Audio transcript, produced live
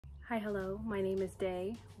Hi, hello, my name is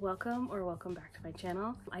Day. Welcome back to my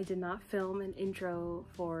channel. I did not film an intro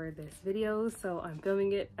for this video, so I'm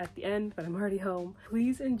filming it at the end, but I'm already home.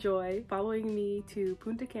 Please enjoy following me to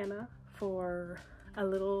Punta Cana for a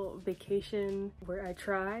little vacation where I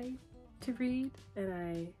try to read and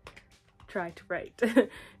I try to write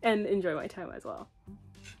and enjoy my time as well.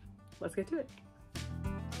 Let's get to it.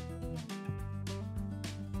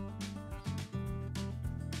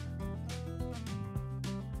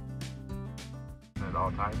 At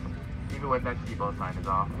all times, even when that seatbelt sign is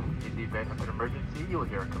off. In the event of an emergency, you will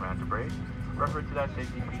hear a command to brake. Refer to that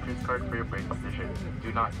safety features card for your brake position.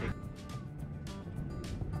 Do not take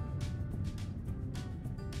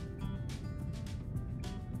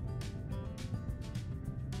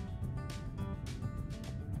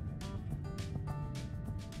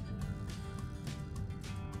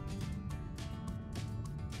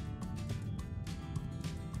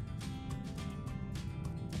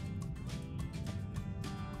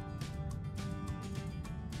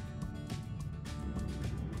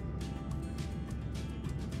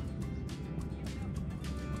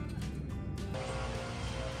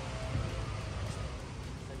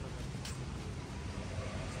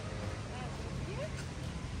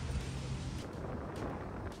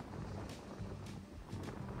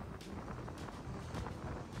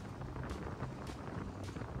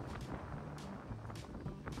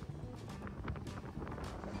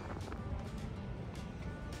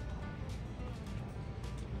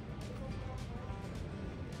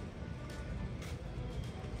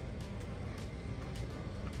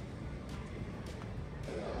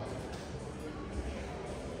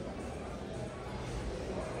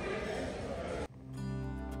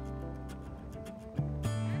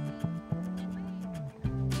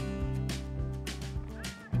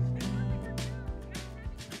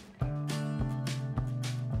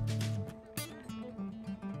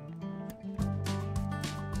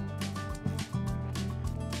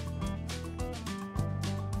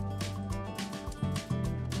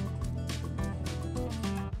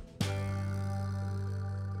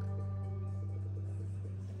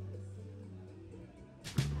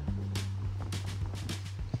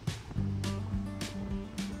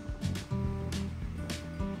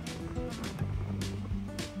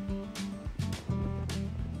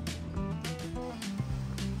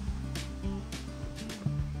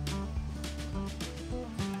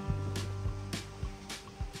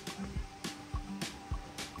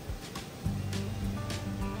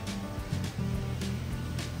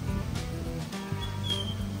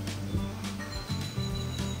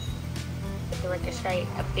the record straight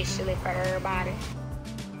officially for everybody.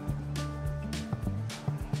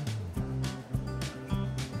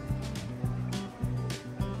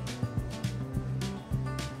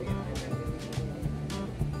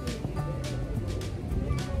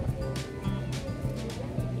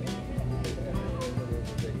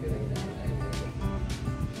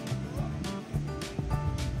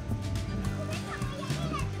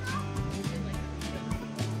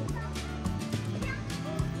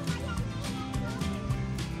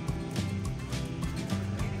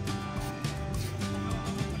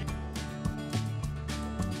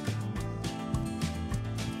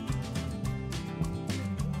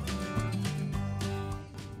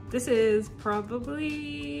 This is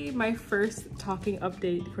probably my first talking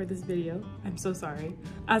update for this video. I'm so sorry.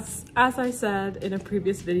 As I said in a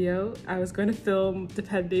previous video, I was going to film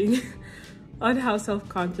depending on how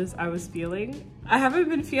self-conscious I was feeling. I haven't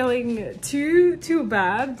been feeling too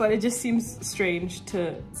bad, but it just seems strange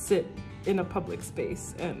to sit in a public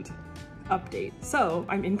space and update. So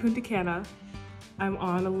I'm in Punta Cana. I'm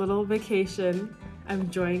on a little vacation. I'm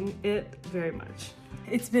enjoying it very much.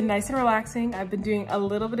 It's been nice and relaxing. I've been doing a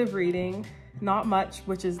little bit of reading, not much,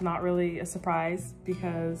 which is not really a surprise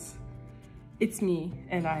because it's me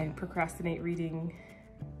and I procrastinate reading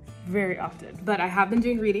very often. But I have been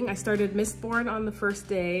doing reading. I started Mistborn on the first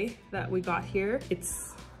day that we got here.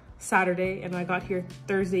 It's Saturday and I got here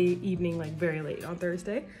Thursday evening, like very late on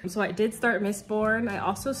Thursday. So I did start Mistborn. I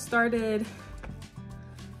also started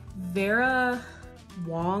Vera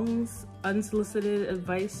Wong's Unsolicited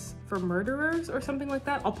Advice for Murderers or something like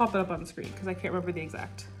that. I'll pop it up on the screen because I can't remember the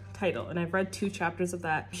exact title, and I've read 2 chapters of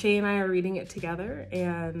that. Shay and I are reading it together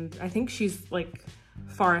and I think she's like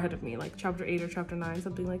far ahead of me, like chapter 8 or chapter 9,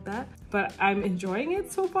 something like that. But I'm enjoying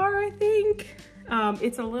it so far, I think.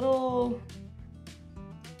 It's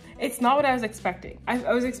not what I was expecting.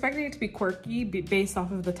 I was expecting it to be quirky based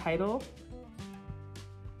off of the title.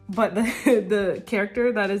 But the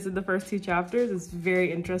character that is in the first 2 chapters is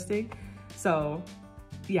very interesting. So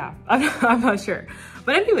yeah, I'm not sure.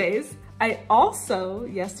 But anyways, I also,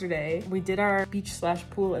 yesterday, we did our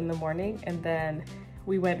beach/pool in the morning, and then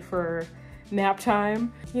we went for nap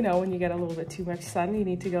time. You know, when you get a little bit too much sun, you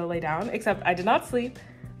need to go lay down, except I did not sleep.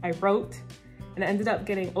 I wrote and I ended up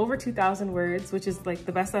getting over 2,000 words, which is like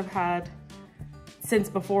the best I've had since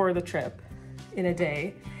before the trip in a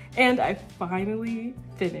day. And I finally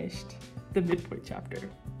finished the midpoint chapter.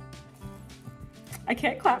 I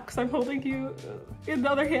can't clap because I'm holding you in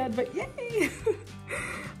the other hand, but yay!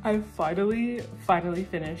 I finally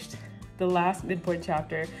finished the last midpoint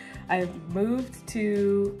chapter. I've moved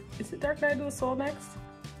to, is it Dark Night of the Soul next?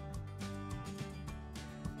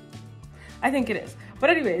 I think it is. But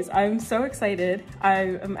anyways, I'm so excited. I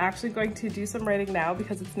am actually going to do some writing now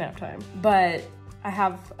because it's nap time. But I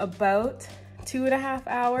have about 2.5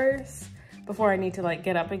 hours before I need to like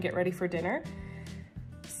get up and get ready for dinner.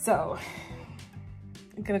 So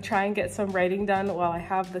I'm gonna try and get some writing done while I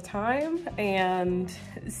have the time and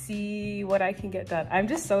see what I can get done. I'm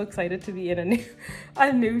just so excited to be in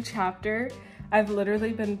a new chapter. I've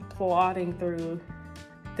literally been plodding through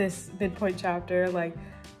this midpoint chapter, like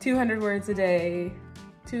 200 words a day,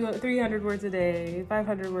 300 words a day,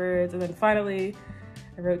 500 words, and then finally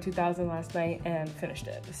I wrote 2,000 last night and finished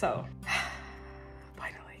it. So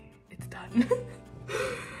finally, it's done.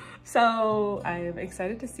 So I am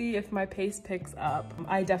excited to see if my pace picks up.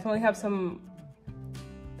 I definitely have some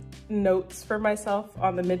notes for myself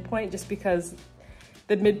on the midpoint just because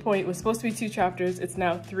the midpoint was supposed to be 2 chapters. It's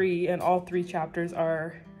now 3 and all 3 chapters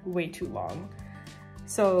are way too long.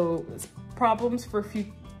 So problems for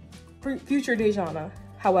future Dejana.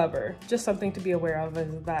 However, just something to be aware of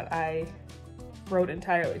is that I wrote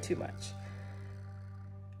entirely too much.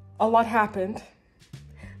 A lot happened,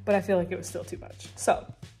 but I feel like it was still too much. So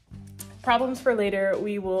problems for later,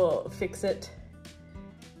 we will fix it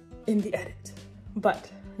in the edit.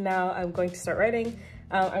 But now I'm going to start writing.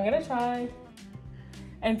 I'm gonna try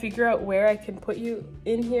and figure out where I can put you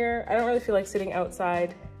in here. I don't really feel like sitting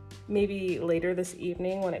outside, maybe later this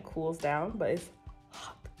evening when it cools down, but it's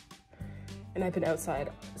hot. And I've been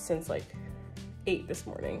outside since like 8 this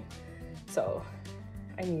morning. So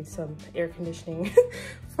I need some air conditioning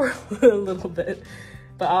for a little bit,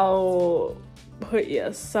 but I'll put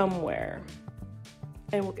you somewhere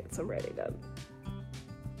and we'll get some writing done.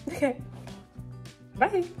 Okay,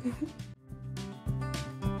 bye.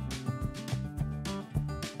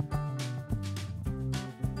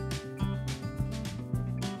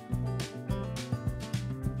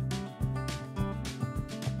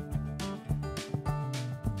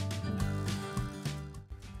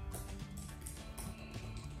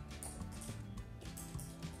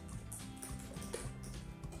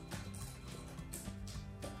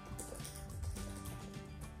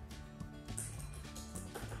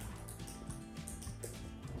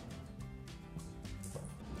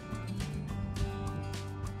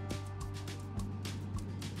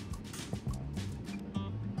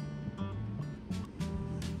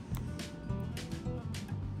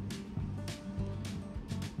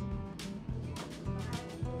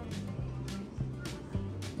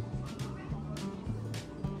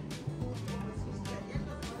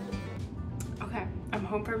 I'm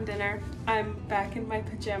home from dinner. I'm back in my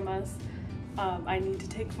pajamas. I need to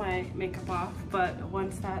take my makeup off, but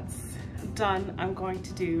once that's done, I'm going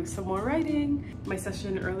to do some more writing. My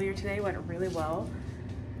session earlier today went really well,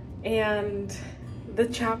 and the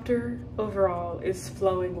chapter overall is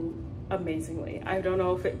flowing amazingly. I don't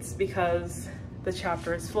know if it's because the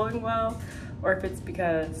chapter is flowing well or if it's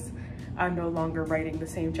because I'm no longer writing the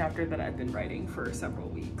same chapter that I've been writing for several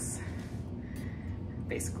weeks,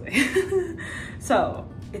 basically. So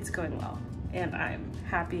it's going well and I'm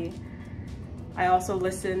happy. I also I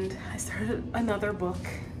started another book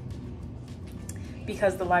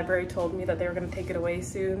because the library told me that they were going to take it away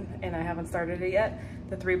soon and I haven't started it yet.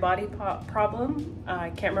 The 3-Body Problem. I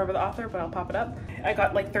can't remember the author, but I'll pop it up. I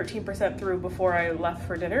got like 13% through before I left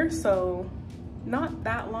for dinner, so not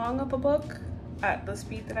that long of a book at the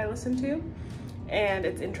speed that I listen to. And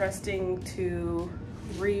it's interesting to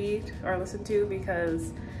read or listen to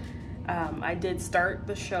because I did start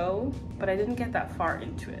the show, but I didn't get that far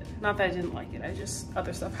into it. Not that I didn't like it,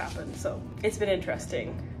 other stuff happened. So it's been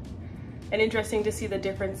interesting. And interesting to see the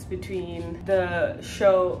difference between the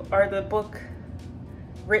show or the book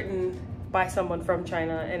written by someone from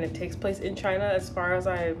China and it takes place in China as far as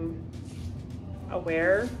I'm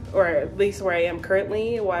aware, or at least where I am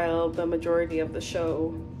currently, while the majority of the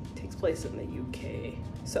show takes place in the UK.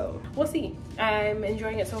 So we'll see. I'm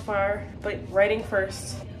enjoying it so far, but writing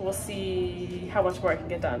first. We'll see how much more I can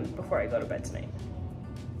get done before I go to bed tonight.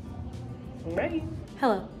 Bye.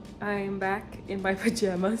 Hello, I'm back in my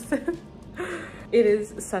pajamas. It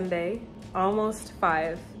is Sunday almost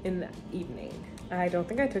 5 in the evening. I don't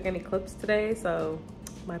think I took any clips today, so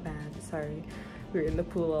my bad, sorry. We were in the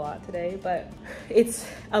pool a lot today, but it's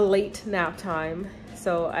a late nap time,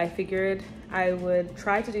 so I figured I would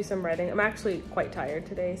try to do some writing. I'm actually quite tired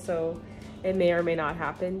today, so it may or may not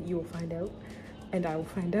happen. You will find out, and I will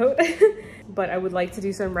find out. But I would like to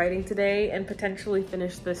do some writing today and potentially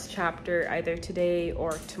finish this chapter either today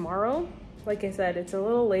or tomorrow. Like I said, it's a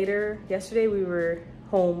little later. Yesterday we were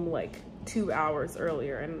home like 2 hours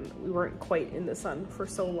earlier and we weren't quite in the sun for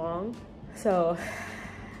so long. So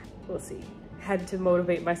we'll see. Had to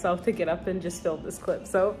motivate myself to get up and just film this clip,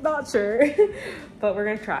 so not sure. But we're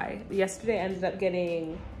gonna try. Yesterday I ended up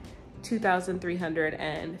getting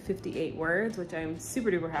 2,358 words, which I'm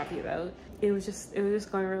super duper happy about. It was just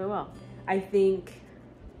going really well. I think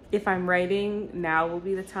if I'm writing, now will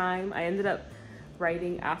be the time. I ended up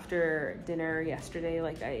writing after dinner yesterday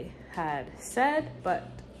like I had said, but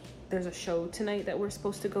there's a show tonight that we're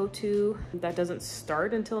supposed to go to that doesn't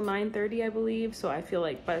start until 9:30, I believe. So I feel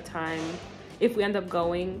like by the time, if we end up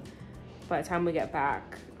going, by the time we get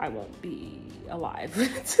back, I won't be alive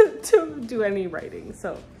to do any writing.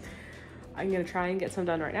 So I'm gonna try and get some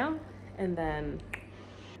done right now and then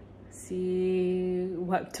see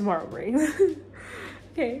what tomorrow brings.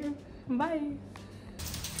 Okay, bye.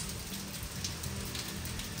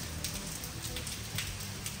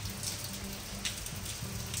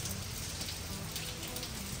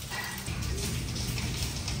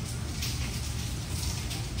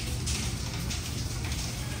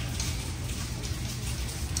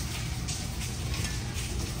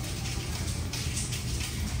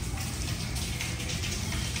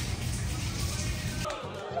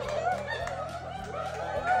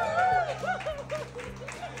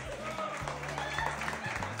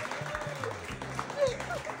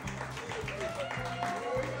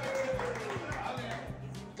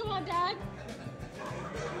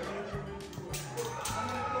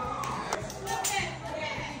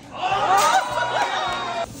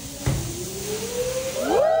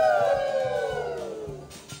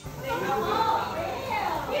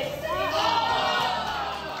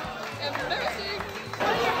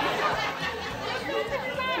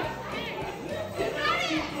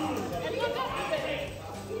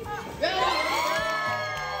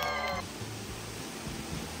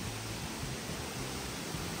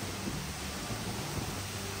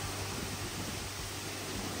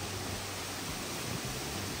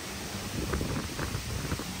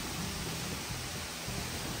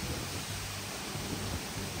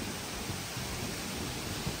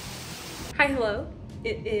 Hi, hello.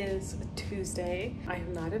 It is Tuesday. I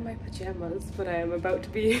am not in my pajamas, but I am about to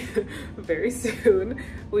be very soon.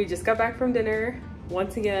 We just got back from dinner.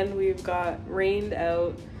 Once again, we've got rained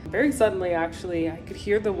out very suddenly, actually. I could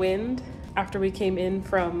hear the wind after we came in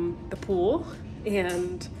from the pool,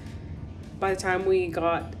 and by the time we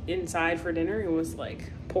got inside for dinner, it was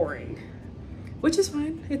like pouring, which is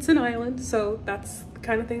fine. It's an island, so that's the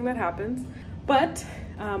kind of thing that happens. But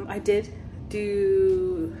I did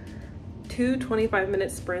do 2 25-minute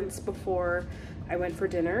sprints before I went for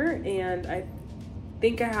dinner, and I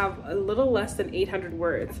think I have a little less than 800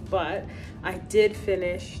 words, but I did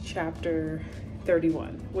finish chapter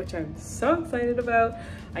 31, which I'm so excited about.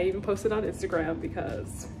 I even posted on Instagram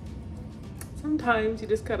because sometimes you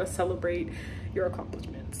just gotta celebrate your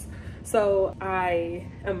accomplishments. So I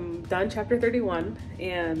am done chapter 31,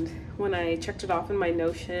 and when I checked it off in my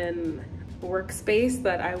Notion workspace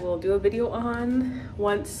that I will do a video on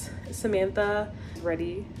once Samantha is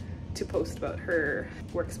ready to post about her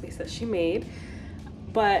workspace that she made.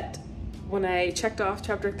 But when I checked off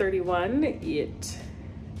chapter 31, it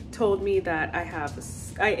told me that I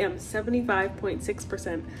am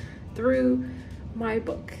 75.6% through my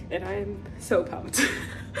book, and I'm so pumped.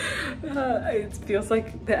 It feels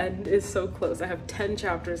like the end is so close. I have 10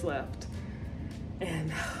 chapters left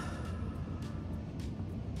and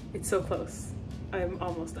it's so close. I'm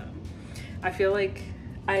almost done. I feel like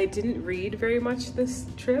I didn't read very much this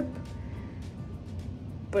trip,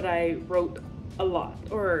 but I wrote a lot,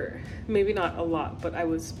 or maybe not a lot, but I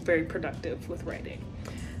was very productive with writing.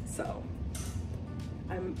 So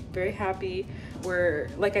I'm very happy.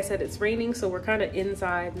 Like I said, it's raining, so we're kind of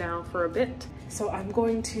inside now for a bit. So I'm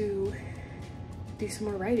going to do some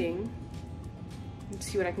more writing and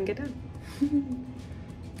see what I can get done.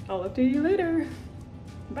 I'll update you later.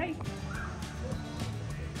 Bye.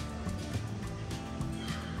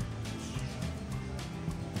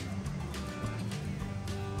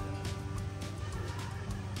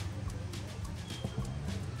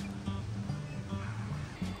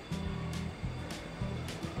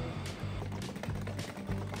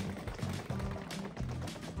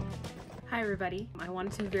 Hi everybody. I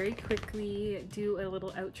wanted to very quickly do a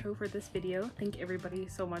little outro for this video. Thank everybody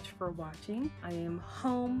so much for watching. I am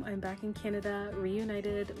home. I'm back in Canada,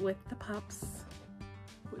 reunited with the pups,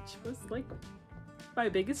 which was like my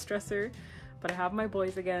biggest stressor, but I have my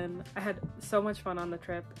boys again. I had so much fun on the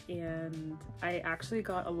trip and I actually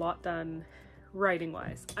got a lot done writing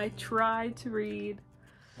wise. I tried to read,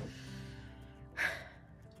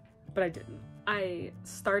 but I didn't. I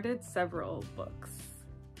started several books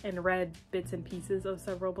and read bits and pieces of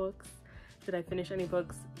several books. Did I finish any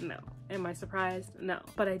books? No. Am I surprised? No.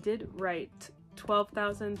 But I did write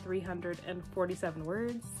 12,347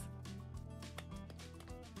 words.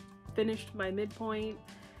 Finished my midpoint.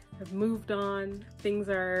 I've moved on. Things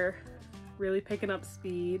are really picking up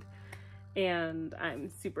speed and I'm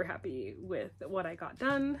super happy with what I got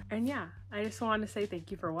done. And yeah, I just want to say thank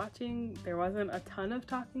you for watching. There wasn't a ton of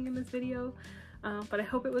talking in this video, but I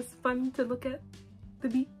hope it was fun to look at the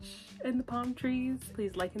beach and the palm trees.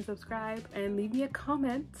 Please like and subscribe and leave me a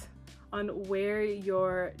comment on where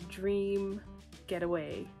your dream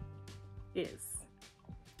getaway is.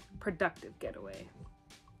 Productive getaway.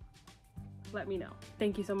 Let me know.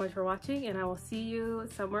 Thank you so much for watching and I will see you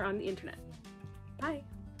somewhere on the internet. Bye.